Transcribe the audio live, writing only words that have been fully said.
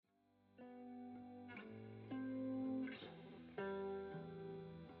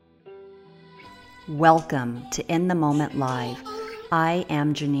Welcome to In the Moment Live. I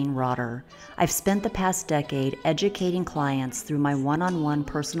am Janine Rotter. I've spent the past decade educating clients through my one-on-one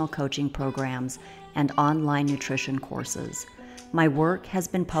personal coaching programs and online nutrition courses. My work has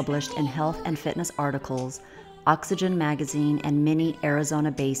been published in health and fitness articles, Oxygen Magazine, and many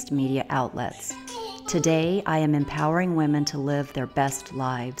Arizona-based media outlets. Today, I am empowering women to live their best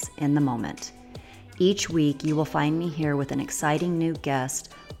lives in the moment. Each week, you will find me here with an exciting new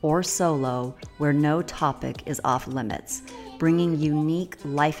guest or solo where no topic is off limits, bringing unique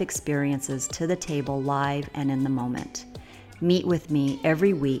life experiences to the table live and in the moment. Meet with me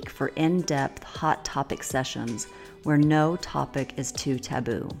every week for in-depth hot topic sessions where no topic is too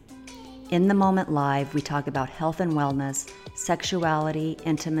taboo. In the Moment Live, we talk about health and wellness, sexuality,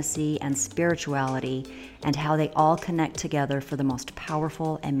 intimacy, and spirituality, and how they all connect together for the most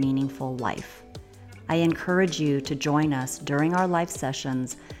powerful and meaningful life. I encourage you to join us during our live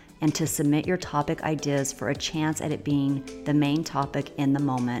sessions and to submit your topic ideas for a chance at it being the main topic in the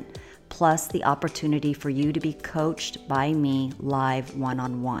moment, plus the opportunity for you to be coached by me live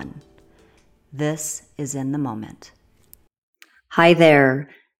one-on-one. This is In the Moment. Hi there.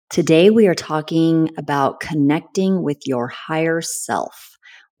 Today we are talking about connecting with your higher self.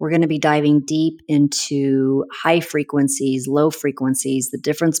 We're going to be diving deep into high frequencies, low frequencies, the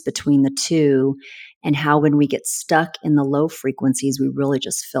difference between the two, and how when we get stuck in the low frequencies, we really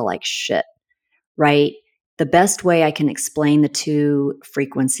just feel like shit, right? The best way I can explain the two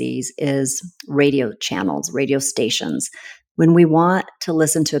frequencies is radio channels, radio stations. When we want to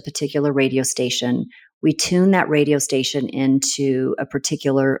listen to a particular radio station, we tune that radio station into a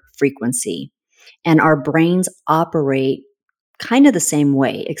particular frequency, and our brains operate kind of the same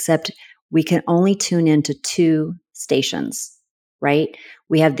way, except we can only tune into two stations, right?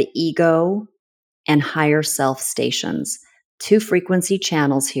 We have the ego and higher self stations, two frequency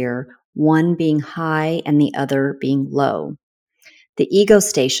channels here, one being high and the other being low. The ego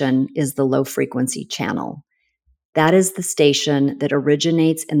station is the low frequency channel. That is the station that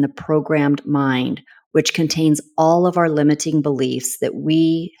originates in the programmed mind, which contains all of our limiting beliefs that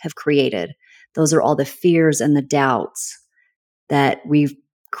we have created. Those are all the fears and the doubts that we've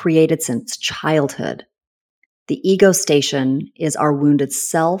created since childhood. The ego station is our wounded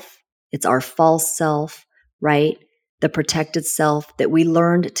self. It's our false self, right? The protected self that we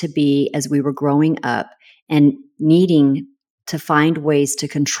learned to be as we were growing up and needing to find ways to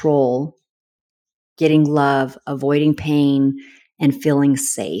control getting love, avoiding pain, and feeling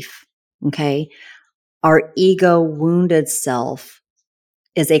safe. Okay. Our ego wounded self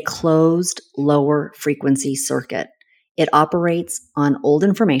is a closed lower frequency circuit. It operates on old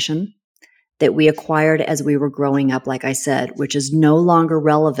information that we acquired as we were growing up, like I said, which is no longer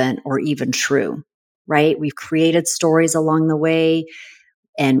relevant or even true, right? We've created stories along the way,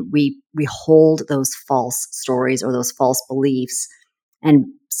 and we hold those false stories or those false beliefs. And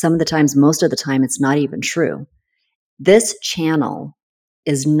some of the times, most of the time, it's not even true. This channel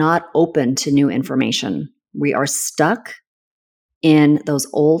is not open to new information. We are stuck in those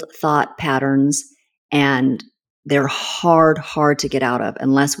old thought patterns, and they're hard to get out of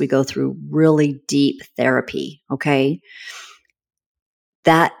unless we go through really deep therapy, okay?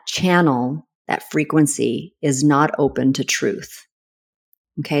 That channel, that frequency is not open to truth.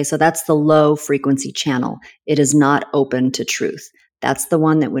 Okay, so that's the low frequency channel. It is not open to truth. That's the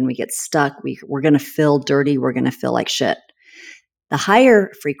one that when we get stuck, we're going to feel dirty. We're going to feel like shit. The higher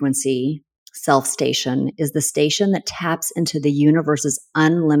frequency self station is the station that taps into the universe's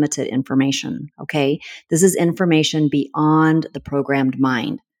unlimited information. Okay, this is information beyond the programmed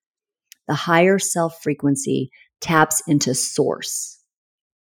mind. The higher self frequency taps into source.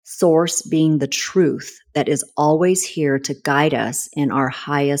 Source being the truth that is always here to guide us in our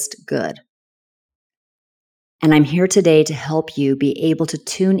highest good. And I'm here today to help you be able to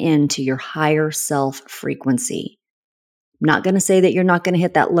tune in to your higher self frequency. I'm not going to say that you're not going to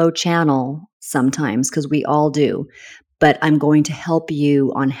hit that low channel sometimes, because we all do, but I'm going to help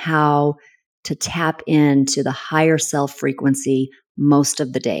you on how to tap into the higher self frequency most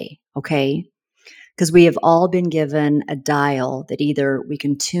of the day, okay? Because we have all been given a dial that either we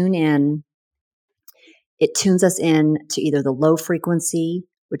can tune in, it tunes us in to either the low frequency,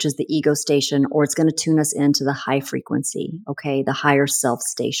 which is the ego station, or it's going to tune us into the high frequency, okay, the higher self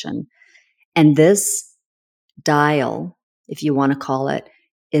station. And this dial, if you want to call it,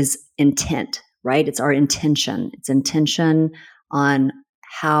 is intent, right? It's our intention. It's intention on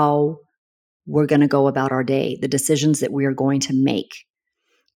how we're going to go about our day, the decisions that we are going to make.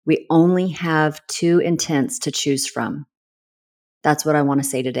 We only have two intents to choose from. That's what I want to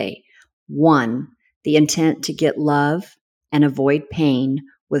say today. One, the intent to get love and avoid pain,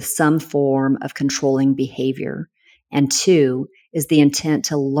 with some form of controlling behavior. And 2 is the intent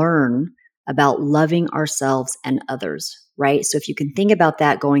to learn about loving ourselves and others, right? So if you can think about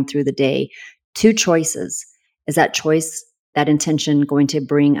that going through the day, 2 choices. Is that choice, that intention going to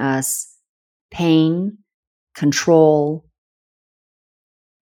bring us pain, control,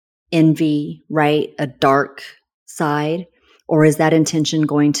 envy, right? A dark side? Or is that intention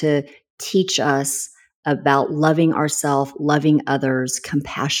going to teach us about loving ourselves, loving others,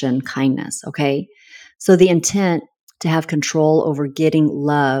 compassion, kindness? Okay. So the intent to have control over getting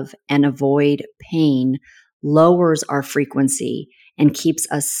love and avoid pain lowers our frequency and keeps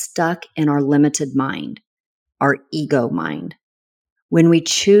us stuck in our limited mind, our ego mind. When we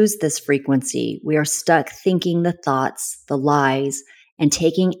choose this frequency, we are stuck thinking the thoughts, the lies, and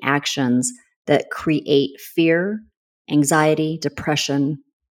taking actions that create fear, anxiety, depression.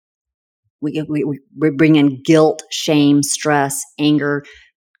 We bring in guilt, shame, stress, anger,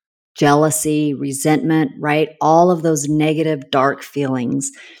 jealousy, resentment, right? All of those negative, dark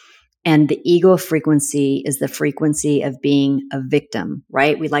feelings. And the ego frequency is the frequency of being a victim,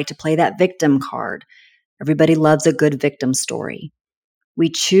 right? We like to play that victim card. Everybody loves a good victim story. We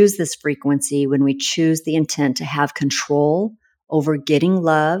choose this frequency when we choose the intent to have control over getting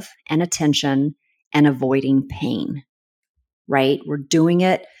love and attention and avoiding pain, right? We're doing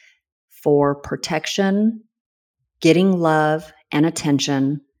it for protection, getting love and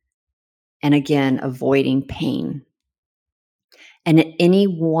attention, and again, avoiding pain. And at any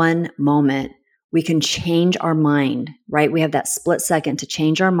one moment, we can change our mind, right? We have that split second to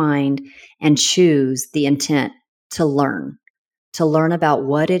change our mind and choose the intent to learn about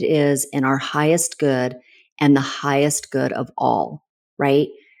what it is in our highest good and the highest good of all, right?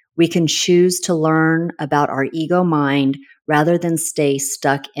 We can choose to learn about our ego mind rather than stay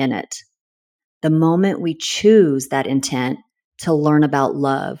stuck in it. The moment we choose that intent to learn about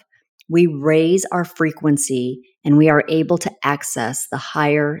love, we raise our frequency and we are able to access the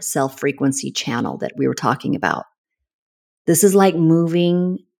higher self frequency channel that we were talking about. This is like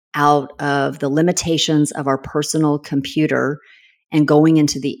moving out of the limitations of our personal computer and going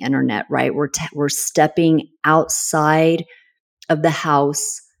into the internet, right? We're stepping outside of the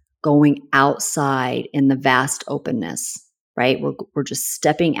house, going outside in the vast openness, right? We're just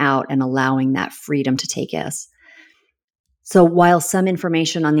stepping out and allowing that freedom to take us. So while some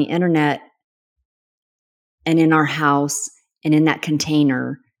information on the internet and in our house and in that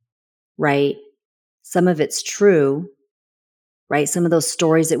container, right, some of it's true, right? Some of those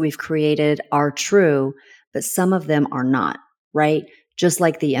stories that we've created are true, but some of them are not, right? Just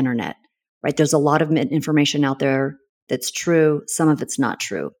like the internet, right? There's a lot of information out there that's true. Some of it's not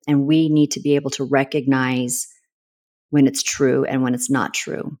true. And we need to be able to recognize when it's true and when it's not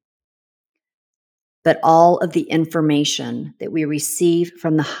true. But all of the information that we receive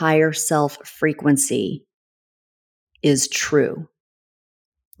from the higher self frequency is true.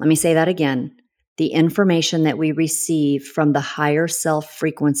 Let me say that again. The information that we receive from the higher self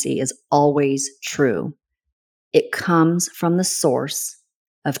frequency is always true. It comes from the source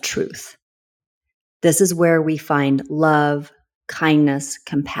of truth. This is where we find love, kindness,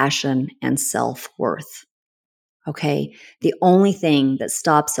 compassion, and self-worth. Okay? The only thing that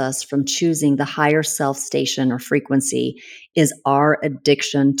stops us from choosing the higher self station or frequency is our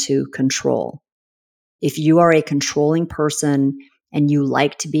addiction to control. If you are a controlling person and you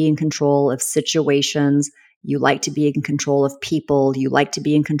like to be in control of situations, you like to be in control of people, you like to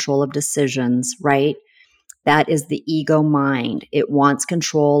be in control of decisions, right? That is the ego mind. It wants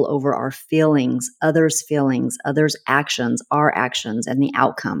control over our feelings, others' actions, our actions, and the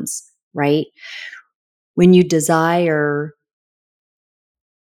outcomes, right? When you desire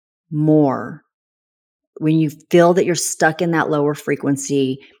more, when you feel that you're stuck in that lower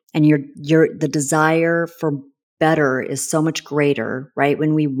frequency and the desire for better is so much greater, right?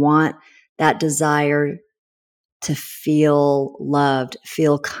 When we want that desire to feel loved,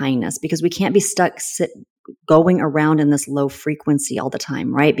 feel kindness, because we can't be stuck going around in this low frequency all the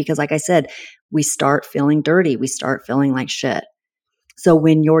time, right? Because like I said, we start feeling dirty. We start feeling like shit. So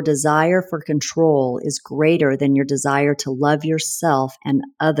when your desire for control is greater than your desire to love yourself and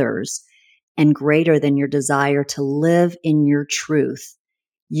others, and greater than your desire to live in your truth,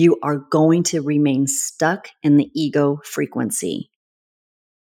 you are going to remain stuck in the ego frequency.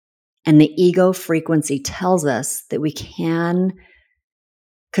 And the ego frequency tells us that we can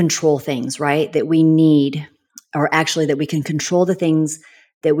control things, right? That we need, or actually that we can control the things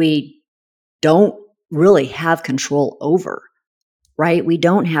that we don't really have control over, right? We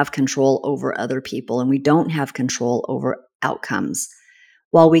don't have control over other people and we don't have control over outcomes.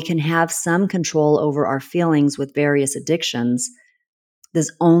 While we can have some control over our feelings with various addictions,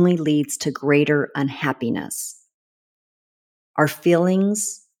 This only leads to greater unhappiness. Our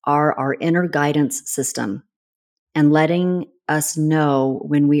feelings are our inner guidance system and letting us know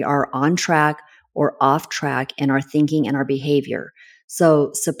when we are on track or off track in our thinking and our behavior.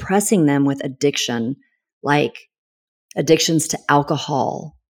 So suppressing them with addiction, like addictions to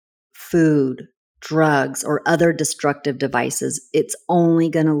alcohol, food, drugs, or other destructive devices, it's only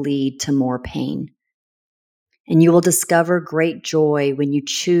going to lead to more pain. And you will discover great joy when you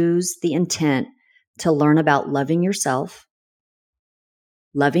choose the intent to learn about loving yourself,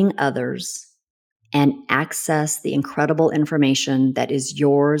 loving others, and access the incredible information that is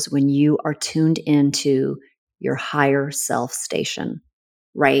yours when you are tuned into your higher self station,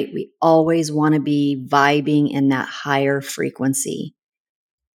 right? We always want to be vibing in that higher frequency.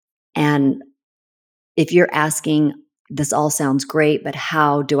 And if you're asking, this all sounds great, but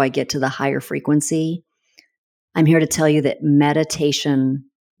how do I get to the higher frequency? I'm here to tell you that meditation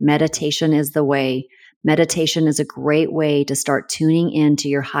is the way. Meditation is a great way to start tuning into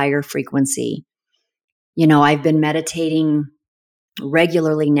your higher frequency. You know, I've been meditating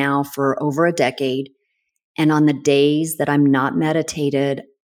regularly now for over a decade. And on the days that I'm not meditated,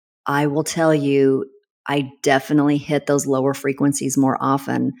 I will tell you, I definitely hit those lower frequencies more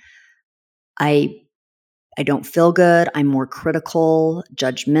often. I don't feel good. I'm more critical,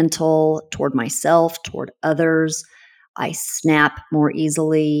 judgmental toward myself, toward others. I snap more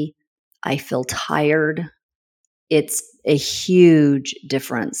easily. I feel tired. It's a huge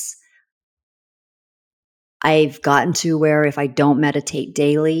difference. I've gotten to where if I don't meditate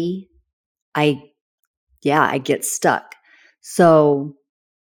daily, I get stuck. So,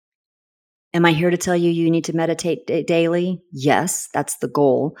 am I here to tell you need to meditate daily? Yes, that's the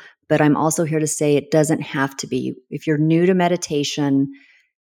goal. But I'm also here to say it doesn't have to be. If you're new to meditation,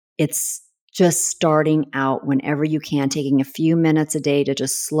 it's just starting out whenever you can, taking a few minutes a day to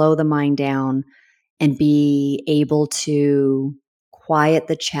just slow the mind down and be able to quiet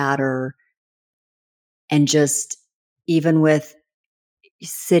the chatter, and just even with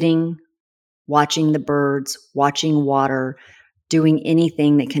sitting, watching the birds, watching water, doing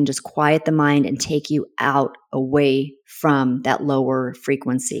anything that can just quiet the mind and take you out away from that lower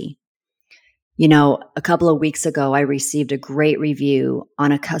frequency. You know, a couple of weeks ago, I received a great review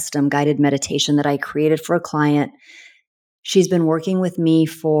on a custom guided meditation that I created for a client. She's been working with me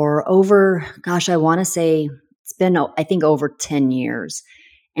for over, I want to say it's been, I think, over 10 years.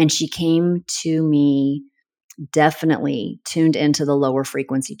 And she came to me definitely tuned into the lower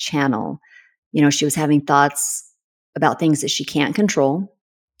frequency channel. You know, she was having thoughts about things that she can't control.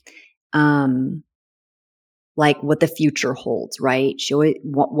 Like what the future holds, right?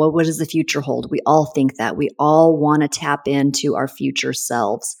 What does the future hold? We all think that. We all want to tap into our future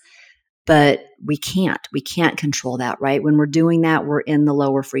selves, but we can't. We can't control that, right? When we're doing that, we're in the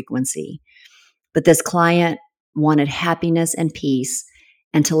lower frequency. But this client wanted happiness and peace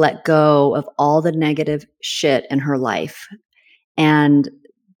and to let go of all the negative shit in her life. And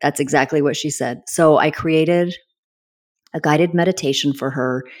that's exactly what she said. So I created a guided meditation for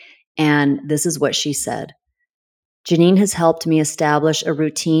her, and this is what she said. Janine has helped me establish a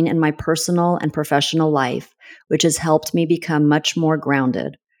routine in my personal and professional life, which has helped me become much more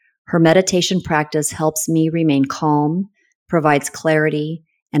grounded. Her meditation practice helps me remain calm, provides clarity,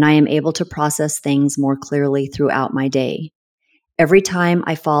 and I am able to process things more clearly throughout my day. Every time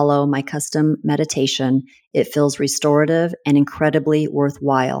I follow my custom meditation, it feels restorative and incredibly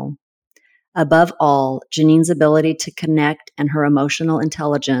worthwhile. Above all, Janine's ability to connect and her emotional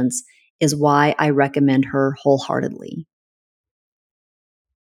intelligence is why I recommend her wholeheartedly.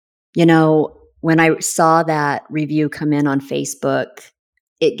 You know, when I saw that review come in on Facebook,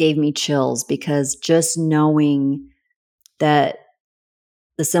 it gave me chills, because just knowing that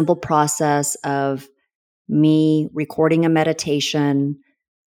the simple process of me recording a meditation,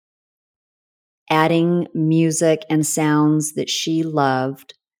 adding music and sounds that she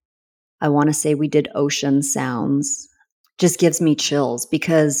loved, I want to say we did ocean sounds, just gives me chills,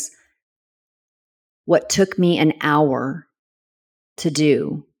 because what took me an hour to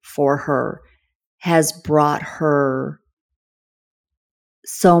do for her has brought her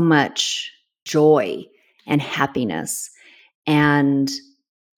so much joy and happiness. And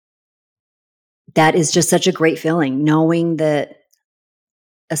that is just such a great feeling, knowing that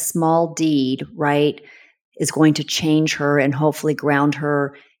a small deed, right, is going to change her and hopefully ground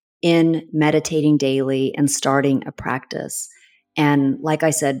her in meditating daily and starting a practice. And like I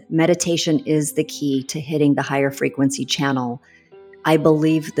said, meditation is the key to hitting the higher frequency channel. I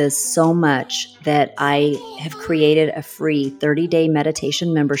believe this so much that I have created a free 30-day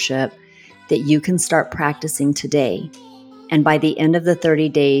meditation membership that you can start practicing today. And by the end of the 30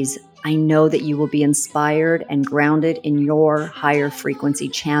 days, I know that you will be inspired and grounded in your higher frequency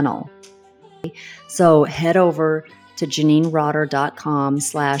channel. So head over to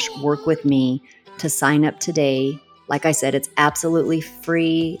JanineRotter.com/workwithme to sign up today. Like I said, it's absolutely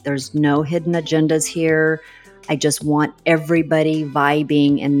free. There's no hidden agendas here. I just want everybody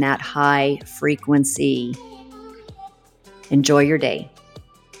vibing in that high frequency. Enjoy your day.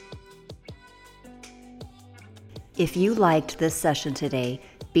 If you liked this session today,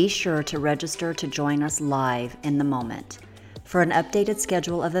 be sure to register to join us live in the moment. For an updated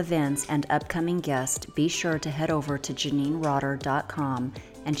schedule of events and upcoming guests, be sure to head over to JanineRotter.com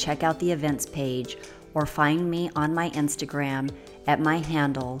and check out the events page, or find me on my Instagram at my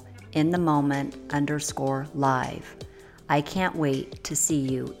handle inthemoment_live. I can't wait to see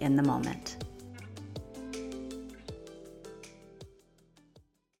you in the moment.